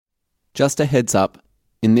Just a heads up,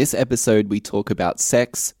 in this episode we talk about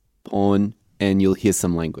sex, porn, and you'll hear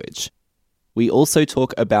some language. We also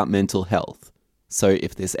talk about mental health, so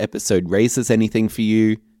if this episode raises anything for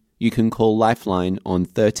you, you can call Lifeline on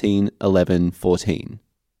 13 11 14.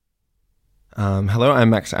 Hello, I'm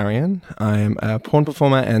Max Arian. I'm a porn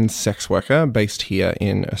performer and sex worker based here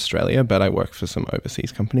in Australia, but I work for some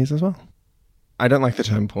overseas companies as well. I don't like the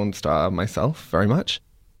term porn star myself very much.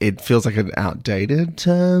 It feels like an outdated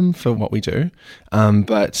term for what we do,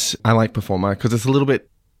 but I like performer because it's a little bit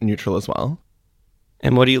neutral as well.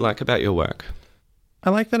 And what do you like about your work? I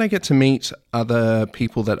like that I get to meet other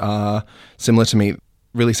people that are similar to me,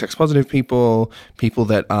 really sex positive people, people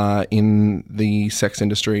that are in the sex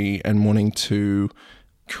industry and wanting to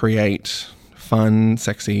create fun,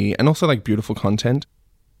 sexy, and also like beautiful content.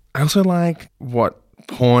 I also like what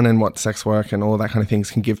porn and what sex work and all of that kind of things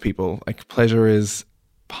can give people. Like pleasure is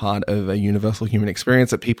part of a universal human experience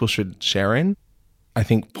that people should share in. I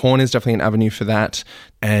think porn is definitely an avenue for that.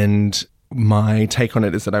 And my take on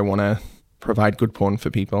it is that I want to provide good porn for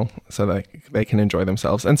people so that they can enjoy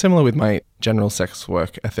themselves. And similar with my general sex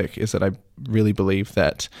work ethic is that I really believe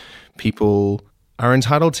that people are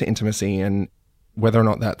entitled to intimacy, and whether or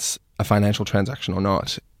not that's a financial transaction or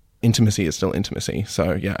not, intimacy is still intimacy.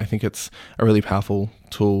 So yeah, I think it's a really powerful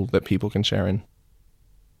tool that people can share in.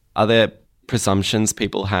 Are there presumptions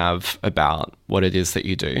people have about what it is that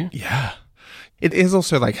you do? Yeah. It is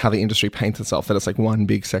also like how the industry paints itself, that it's like one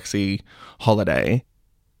big sexy holiday.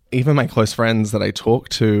 Even my close friends that I talk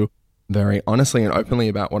to very honestly and openly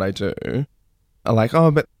about what I do are like,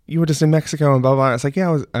 oh, but you were just in Mexico and blah, blah. It's like,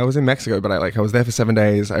 yeah, I was in Mexico, but I was there for 7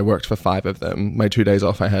 days. I worked for 5 of them. My 2 days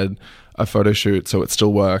off, I had a photo shoot, so it's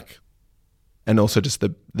still work. And also just the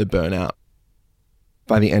burnout.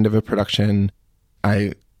 By the end of a production,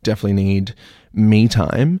 I definitely need me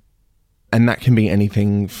time. And that can be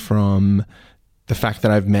anything from the fact that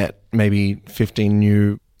I've met maybe 15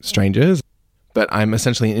 new strangers, but I'm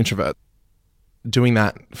essentially an introvert. Doing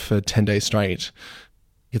that for 10 days straight,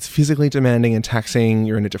 it's physically demanding and taxing.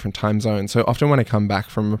 You're in a different time zone. So often when I come back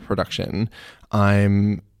from a production,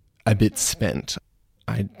 I'm a bit spent.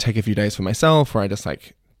 I take a few days for myself where I just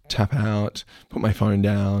like tap out, put my phone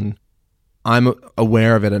down. I'm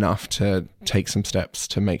aware of it enough to take some steps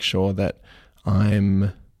to make sure that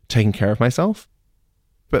I'm taking care of myself.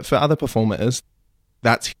 But for other performers,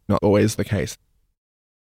 that's not always the case.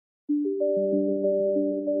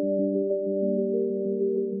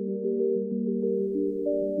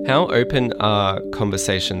 How open are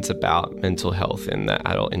conversations about mental health in the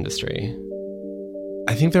adult industry?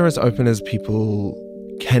 I think they're as open as people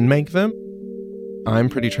can make them. I'm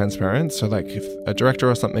pretty transparent. So like if a director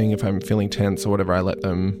or something, if I'm feeling tense or whatever, I let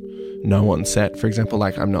them know on set. For example,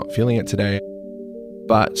 like I'm not feeling it today.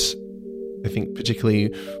 But I think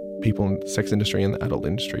particularly people in the sex industry and the adult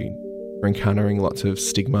industry are encountering lots of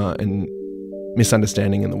stigma and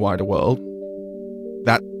misunderstanding in the wider world.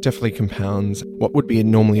 That definitely compounds what would be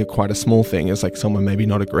normally quite a small thing, is like someone maybe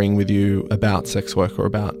not agreeing with you about sex work or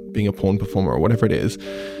about being a porn performer or whatever it is,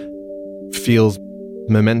 feels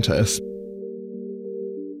momentous.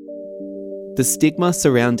 The stigma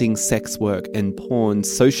surrounding sex work and porn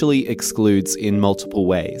socially excludes in multiple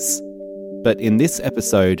ways. But in this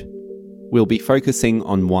episode, we'll be focusing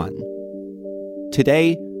on one.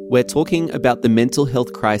 Today, we're talking about the mental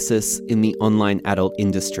health crisis in the online adult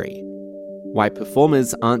industry, why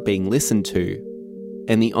performers aren't being listened to,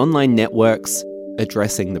 and the online networks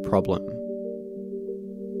addressing the problem.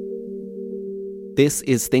 This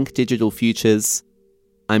is Think Digital Futures.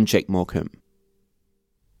 I'm Jake Morecambe.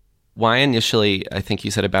 Why initially, I think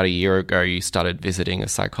you said about a year ago, you started visiting a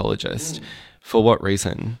psychologist. For what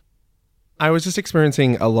reason? I was just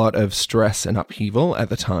experiencing a lot of stress and upheaval at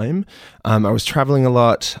the time. I was traveling a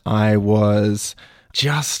lot. I was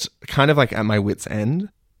just kind of like at my wit's end.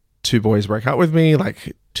 2 boys broke up with me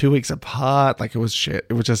like 2 weeks apart. Like it was shit.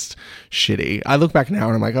 It was just shitty. I look back now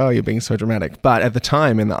and I'm like, oh, you're being so dramatic. But at the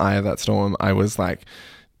time, in the eye of that storm, I was like,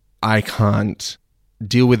 I can't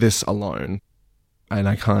deal with this alone. And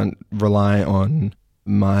I can't rely on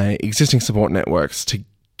my existing support networks to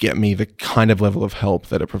get me the kind of level of help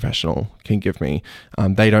that a professional can give me.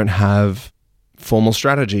 They don't have formal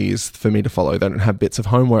strategies for me to follow. They don't have bits of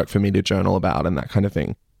homework for me to journal about and that kind of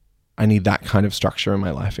thing. I need that kind of structure in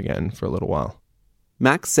my life again for a little while.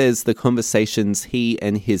 Max says the conversations he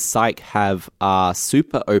and his psych have are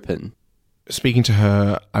super open. Speaking to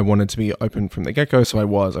her, I wanted to be open from the get-go, so I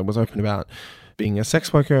was open about being a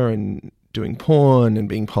sex worker and doing porn and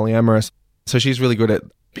being polyamorous. So she's really good at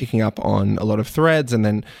picking up on a lot of threads and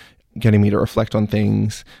then getting me to reflect on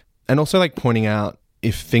things, and also like pointing out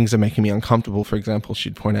if things are making me uncomfortable, for example,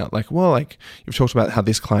 she'd point out like, well, like you've talked about how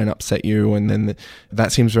this client upset you. And then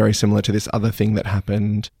that seems very similar to this other thing that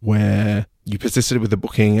happened where you persisted with the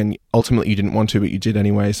booking and ultimately you didn't want to, but you did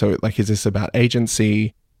anyway. So like, is this about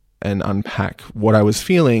agency? And unpack what I was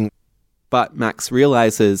feeling. But Max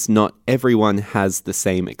realizes not everyone has the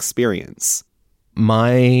same experience.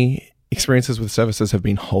 My experiences with services have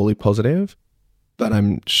been wholly positive, but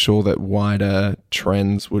I'm sure that wider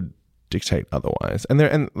trends would dictate otherwise. And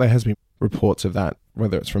there has been reports of that,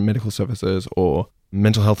 whether it's from medical services or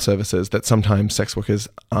mental health services, that sometimes sex workers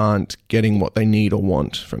aren't getting what they need or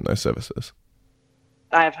want from those services.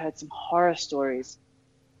 I've heard some horror stories.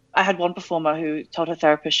 I had one performer who told her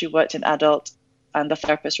therapist she worked in adult and the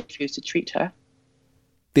therapist refused to treat her.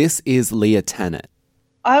 This is Leah Tannett.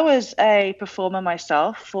 I was a performer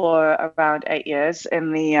myself for around 8 years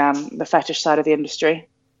in the fetish side of the industry.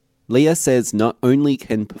 Leah says not only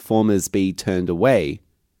can performers be turned away,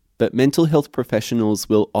 but mental health professionals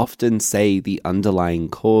will often say the underlying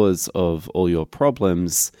cause of all your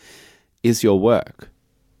problems is your work.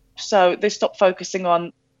 So they stop focusing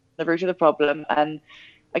on the root of the problem and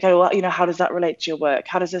I go, well, how does that relate to your work?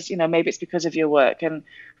 How does this, maybe it's because of your work. And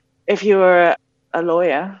if you were a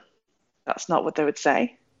lawyer, that's not what they would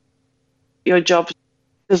say. Your job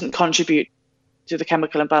doesn't contribute to the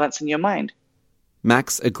chemical imbalance in your mind.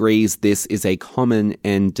 Max agrees this is a common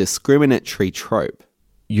and discriminatory trope.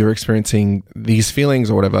 You're experiencing these feelings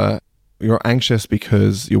or whatever. You're anxious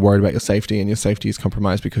because you're worried about your safety and your safety is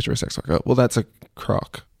compromised because you're a sex worker. Well, that's a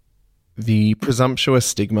crock. The presumptuous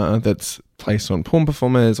stigma that's placed on porn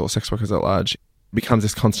performers or sex workers at large becomes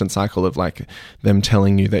this constant cycle of like them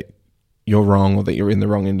telling you that you're wrong or that you're in the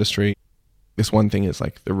wrong industry. This one thing is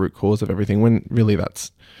like the root cause of everything, when really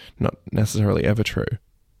that's not necessarily ever true.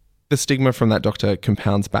 The stigma from that doctor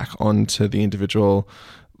compounds back onto the individual.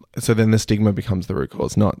 So then the stigma becomes the root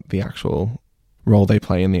cause, not the actual role they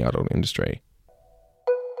play in the adult industry.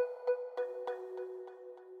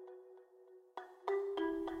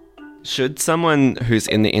 Should someone who's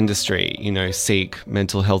in the industry, seek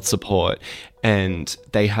mental health support and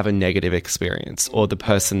they have a negative experience, or the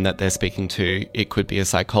person that they're speaking to, it could be a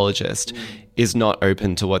psychologist, is not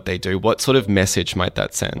open to what they do, what sort of message might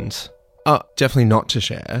that send? Definitely not to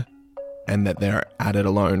share, and that they're at it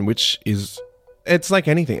alone, which is, it's like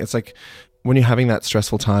anything. It's like when you're having that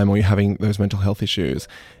stressful time or you're having those mental health issues,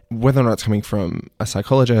 whether or not it's coming from a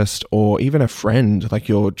psychologist or even a friend, like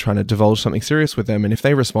you're trying to divulge something serious with them, and if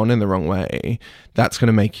they respond in the wrong way, that's going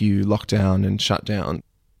to make you lock down and shut down.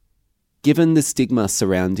 Given the stigma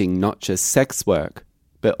surrounding not just sex work,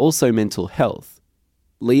 but also mental health,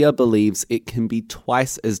 Leah believes it can be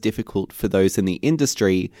twice as difficult for those in the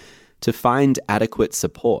industry to find adequate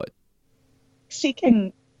support.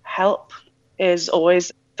 Seeking help is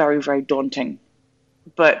always very, very daunting.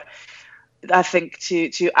 But I think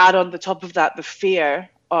to add on the top of that, the fear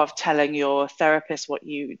of telling your therapist what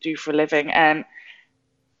you do for a living, and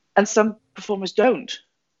some performers don't.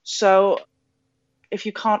 So if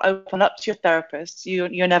you can't open up to your therapist,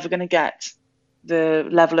 you're never going to get the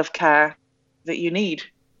level of care that you need.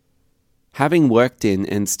 Having worked in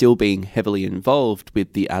and still being heavily involved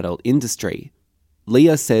with the adult industry,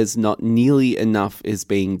 Leah says not nearly enough is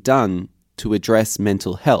being done to address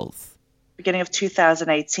mental health. Beginning of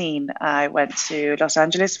 2018, I went to Los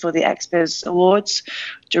Angeles for the XBiz Awards,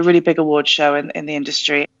 which are a really big award show in the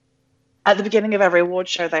industry. At the beginning of every award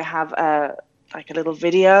show, they have a little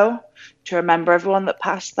video to remember everyone that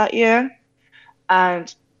passed that year.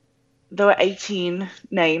 And there were 18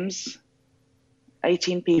 names,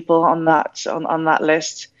 18 people on that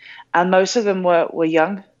list, and most of them were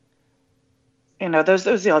young. There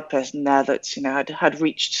was the odd person there that had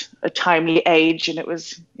reached a timely age and it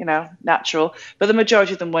was natural, but the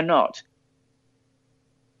majority of them were not.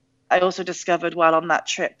 I also discovered while on that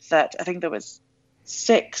trip that I think there was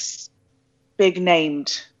 6 big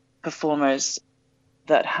named performers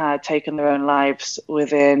that had taken their own lives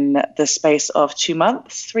within the space of 2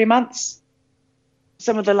 months, 3 months.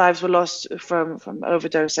 Some of their lives were lost from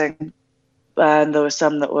overdosing, and there were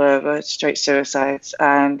some that were straight suicides.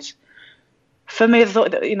 And for me, I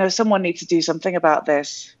thought that someone needs to do something about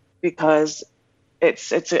this because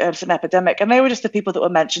it's an epidemic. And they were just the people that were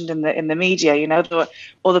mentioned in the media. There were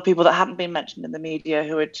all the people that hadn't been mentioned in the media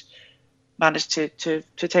who had managed to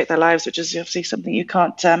take their lives, which is obviously something you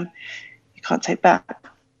can't take back.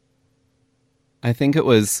 I think it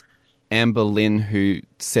was Amber Lynn who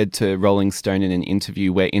said to Rolling Stone in an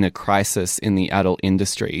interview, "We're in a crisis in the adult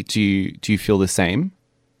industry." Do you feel the same?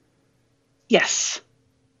 Yes,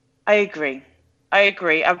 I agree.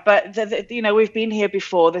 But we've been here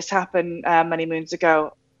before. This happened many moons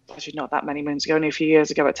ago. actually not that many moons ago, only a few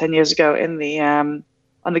years ago, about 10 years ago, in the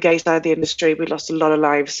on the gay side of the industry. We lost a lot of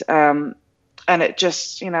lives. And it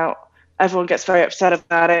just, everyone gets very upset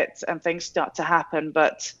about it and things start to happen,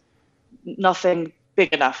 but nothing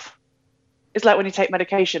big enough. It's like when you take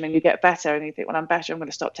medication and you get better and you think, well, I'm better, I'm going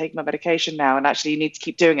to stop taking my medication now. And actually you need to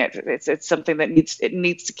keep doing it. It's something that needs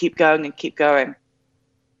to keep going and keep going.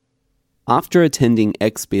 After attending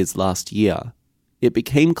XBiz last year, it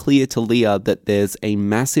became clear to Leah that there's a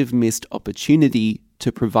massive missed opportunity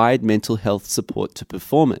to provide mental health support to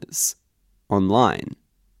performers online.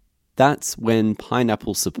 That's when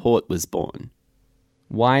Pineapple Support was born.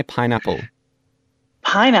 Why Pineapple?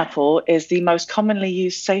 Pineapple is the most commonly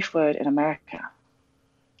used safe word in America.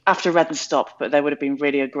 After Red and Stop, but they would have been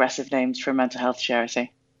really aggressive names for a mental health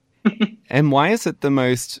charity. And why is it the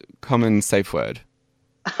most common safe word?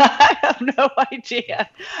 I have no idea.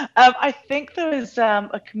 I think there was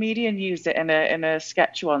a comedian used it in a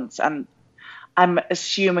sketch once, and I'm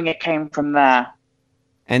assuming it came from there.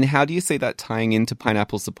 And how do you see that tying into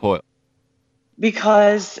Pineapple Support?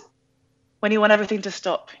 Because when you want everything to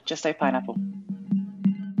stop, just say pineapple.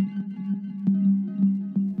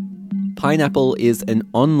 Pineapple is an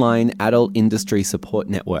online adult industry support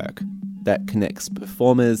network that connects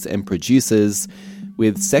performers and producers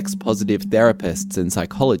with sex-positive therapists and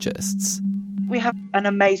psychologists. We have an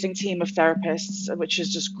amazing team of therapists, which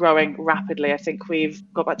is just growing rapidly. I think we've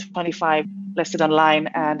got about 25 listed online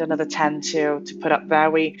and another 10 to put up there.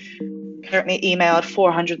 We currently emailed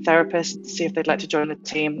 400 therapists to see if they'd like to join the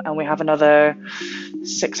team, and we have another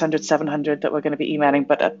 600, 700 that we're going to be emailing,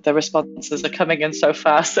 but the responses are coming in so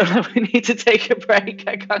fast, so we need to take a break.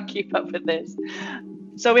 I can't keep up with this.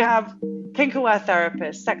 So we have kink-aware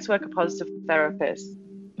therapists, sex worker-positive therapists,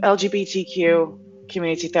 LGBTQ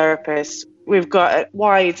community therapists. We've got a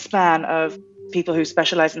wide span of people who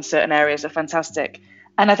specialize in certain areas. Are fantastic.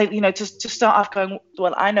 And I think, to start off going,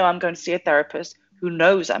 well, I know I'm going to see a therapist who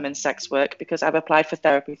knows I'm in sex work because I've applied for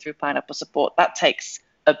therapy through Pineapple Support. That takes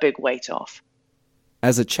a big weight off.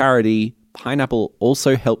 As a charity, Pineapple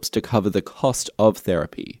also helps to cover the cost of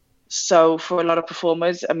therapy. So for a lot of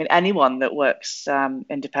performers, anyone that works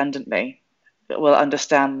independently will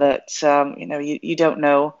understand that, you don't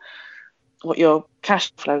know what your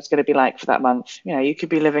cash flow is going to be like for that month. You could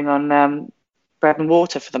be living on bread and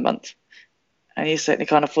water for the month, and you certainly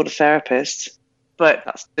can't afford a therapist, but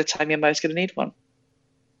that's the time you're most going to need one.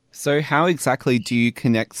 So how exactly do you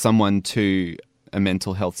connect someone to a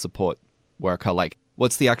mental health support worker? Like,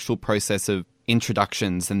 what's the actual process of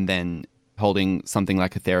introductions and then holding something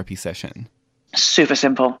like a therapy session? Super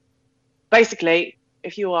simple. Basically,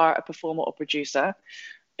 if you are a performer or producer,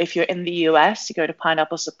 if you're in the US, you go to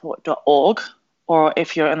pineapplesupport.org, or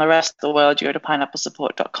if you're in the rest of the world, you go to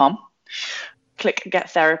pineapplesupport.com. Click Get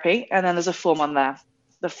Therapy, and then there's a form on there.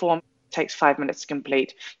 The form takes 5 minutes to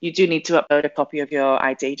complete. You do need to upload a copy of your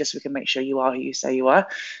ID just so we can make sure you are who you say you are.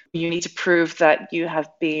 You need to prove that you have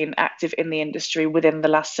been active in the industry within the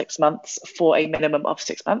last 6 months for a minimum of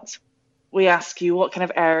 6 months. We ask you what kind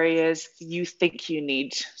of areas you think you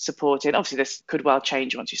need support in. Obviously, this could well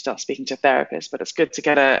change once you start speaking to a therapist, but it's good to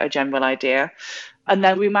get a general idea. And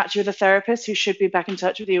then we match you with a therapist who should be back in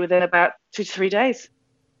touch with you within about 2 to 3 days.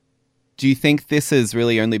 Do you think this has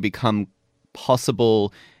really only become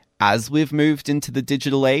possible as we've moved into the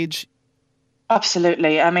digital age?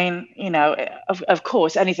 Absolutely. Of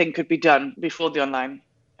course, anything could be done before the online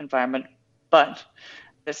environment, but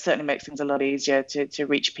it certainly makes things a lot easier to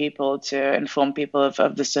reach people, to inform people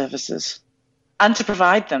of the services, and to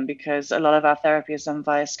provide them, because a lot of our therapy is done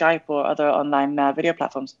via Skype or other online video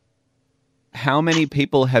platforms. How many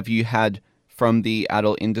people have you had from the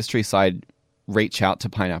adult industry side reach out to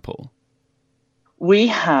Pineapple? We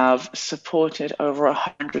have supported over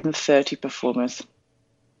 130 performers,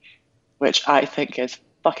 which I think is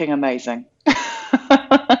fucking amazing.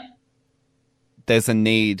 There's a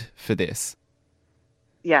need for this.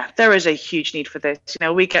 Yeah, there is a huge need for this.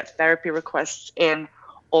 We get therapy requests in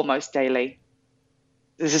almost daily.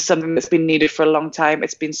 This is something that's been needed for a long time.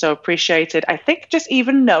 It's been so appreciated. I think just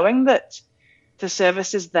even knowing that the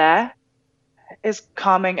service is there is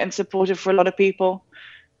calming and supportive for a lot of people,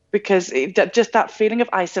 because just that feeling of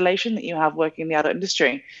isolation that you have working in the adult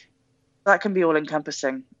industry, that can be all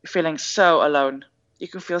encompassing. Feeling so alone. You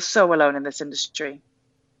can feel so alone in this industry.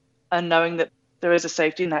 And knowing that there is a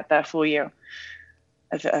safety net there for you,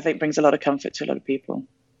 I think brings a lot of comfort to a lot of people.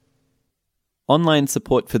 Online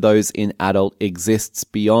support for those in adult exists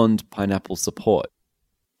beyond Pineapple Support.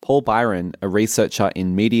 Paul Byron, a researcher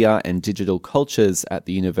in media and digital cultures at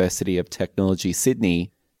the University of Technology,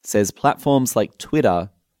 Sydney, says platforms like Twitter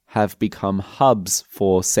have become hubs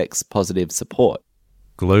for sex-positive support.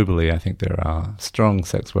 globally, I think there are strong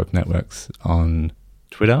sex work networks on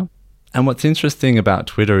Twitter. And what's interesting about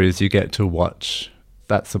Twitter is you get to watch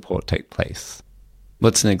that support take place.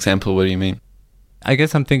 What's an example? What do you mean? I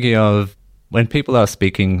guess I'm thinking of when people are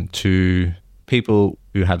speaking to people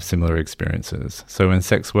who have similar experiences. So when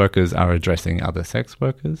sex workers are addressing other sex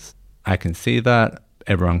workers, I can see that,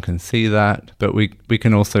 everyone can see that, but we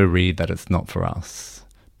can also read that it's not for us,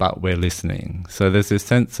 but we're listening. So there's this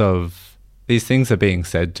sense of these things are being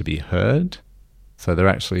said to be heard. So they're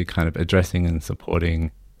actually kind of addressing and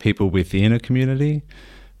supporting people within a community,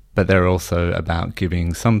 but they're also about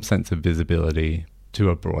giving some sense of visibility to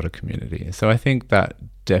a broader community. So I think that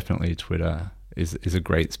definitely Twitter is a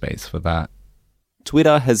great space for that.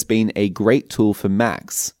 Twitter has been a great tool for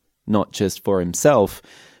Max, not just for himself,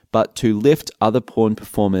 but to lift other porn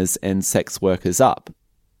performers and sex workers up.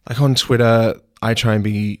 Like on Twitter, I try and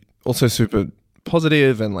be also super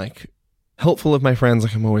positive and like helpful of my friends.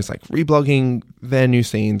 Like I'm always like reblogging their new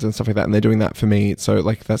scenes and stuff like that, and they're doing that for me. So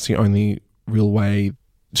like that's the only real way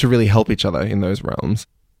to really help each other in those realms.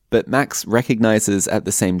 But Max recognizes at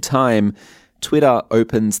the same time, Twitter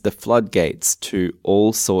opens the floodgates to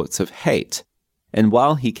all sorts of hate. And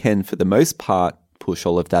while he can, for the most part, push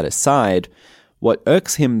all of that aside, what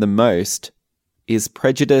irks him the most is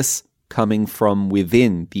prejudice coming from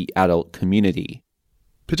within the adult community.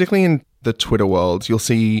 Particularly in the Twitter world, you'll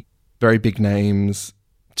see very big names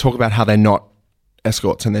talk about how they're not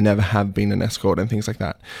escorts and they never have been an escort and things like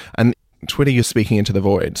that. And Twitter, you're speaking into the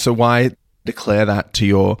void. So why declare that to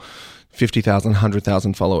your 50,000,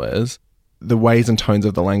 100,000 followers? The ways and tones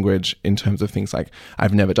of the language in terms of things like,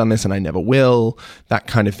 I've never done this and I never will, that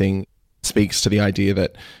kind of thing speaks to the idea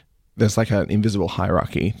that there's like an invisible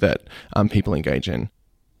hierarchy that people engage in.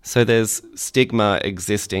 So there's stigma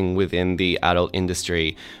existing within the adult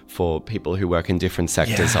industry for people who work in different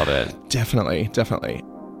sectors of it. Definitely.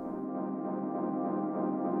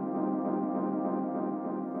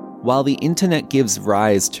 While the internet gives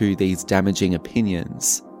rise to these damaging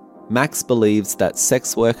opinions, Max believes that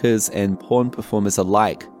sex workers and porn performers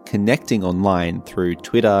alike connecting online through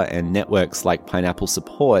Twitter and networks like Pineapple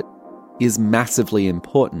Support is massively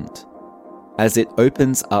important, as it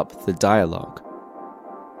opens up the dialogue.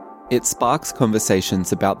 It sparks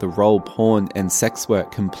conversations about the role porn and sex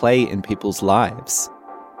work can play in people's lives.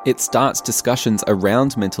 It starts discussions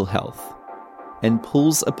around mental health and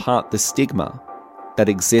pulls apart the stigma that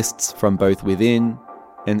exists from both within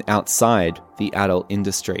and outside the adult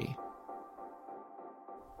industry.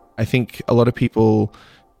 I think a lot of people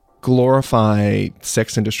glorify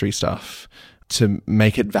sex industry stuff to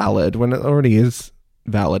make it valid when it already is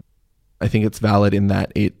valid. I think it's valid in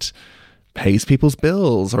that it pays people's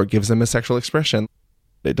bills or gives them a sexual expression.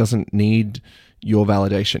 It doesn't need your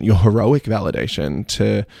validation, your heroic validation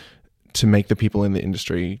to make the people in the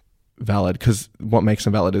industry valid, because what makes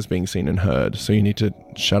them valid is being seen and heard. So you need to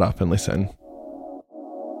shut up and listen.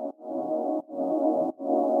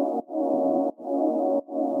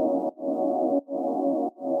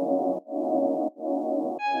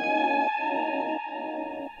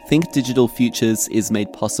 Think Digital Futures is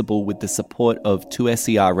made possible with the support of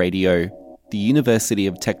 2SER Radio, the University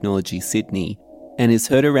of Technology Sydney, and is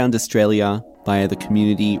heard around Australia via the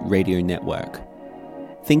Community Radio Network.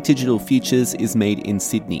 Think Digital Futures is made in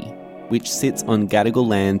Sydney, which sits on Gadigal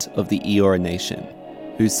land of the Eora Nation,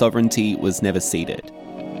 whose sovereignty was never ceded.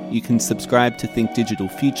 You can subscribe to Think Digital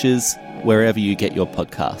Futures wherever you get your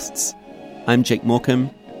podcasts. I'm Jake Morecambe.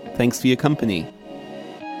 Thanks for your company.